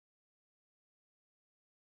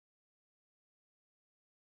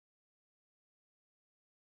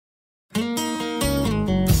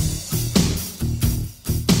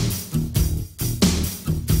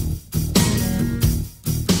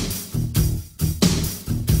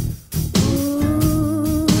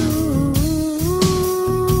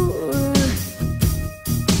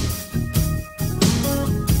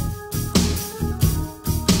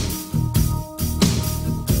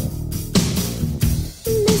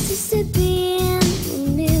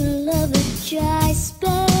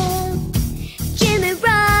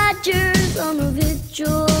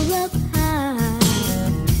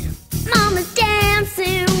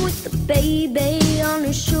baby on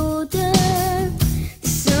her shoulder. The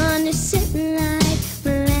sun is setting like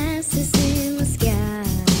molasses in the sky.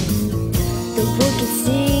 The wicked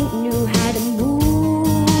sing knew how to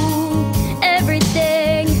move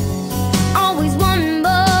everything. Always one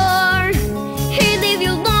more. He'd leave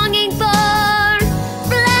you longing for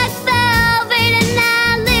black velvet and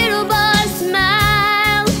that little boy's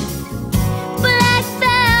smile. Black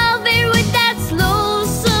velvet with that slow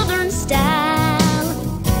southern style.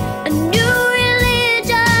 A new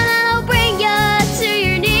religion that'll bring you to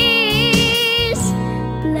your knees.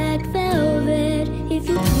 Black velvet, if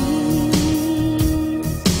you please.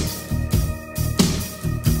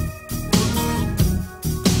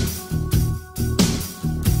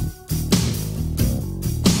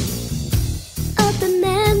 Up in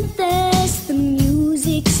Memphis, the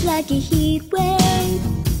music's like a heat wave.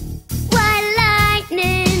 White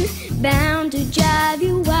lightning, bound to drive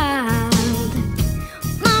you wild.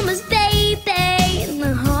 Mama's baby in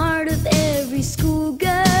the heart of every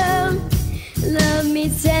schoolgirl. Love me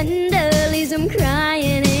tenderly, I'm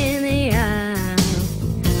crying in the aisle.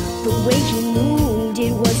 The way he moved,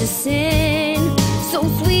 it was a sin, so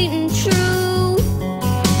sweet and true.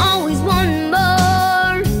 Always one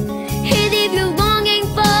more. He'd leave you longing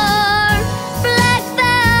for black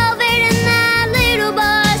velvet and that little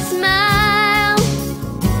boy's smile.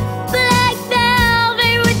 Black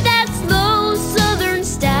velvet with that slow southern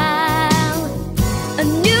style. A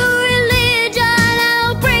new religion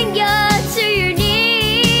that'll bring you to your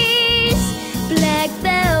knees. Black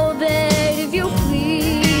velvet, if you please.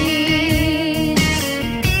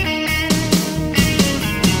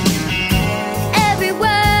 Every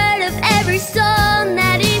word of every song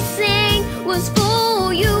that he sang was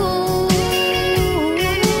for you.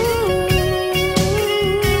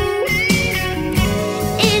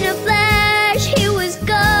 In a flash, he was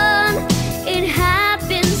gone. It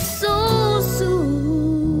happened so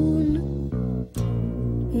soon.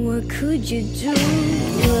 What could you do?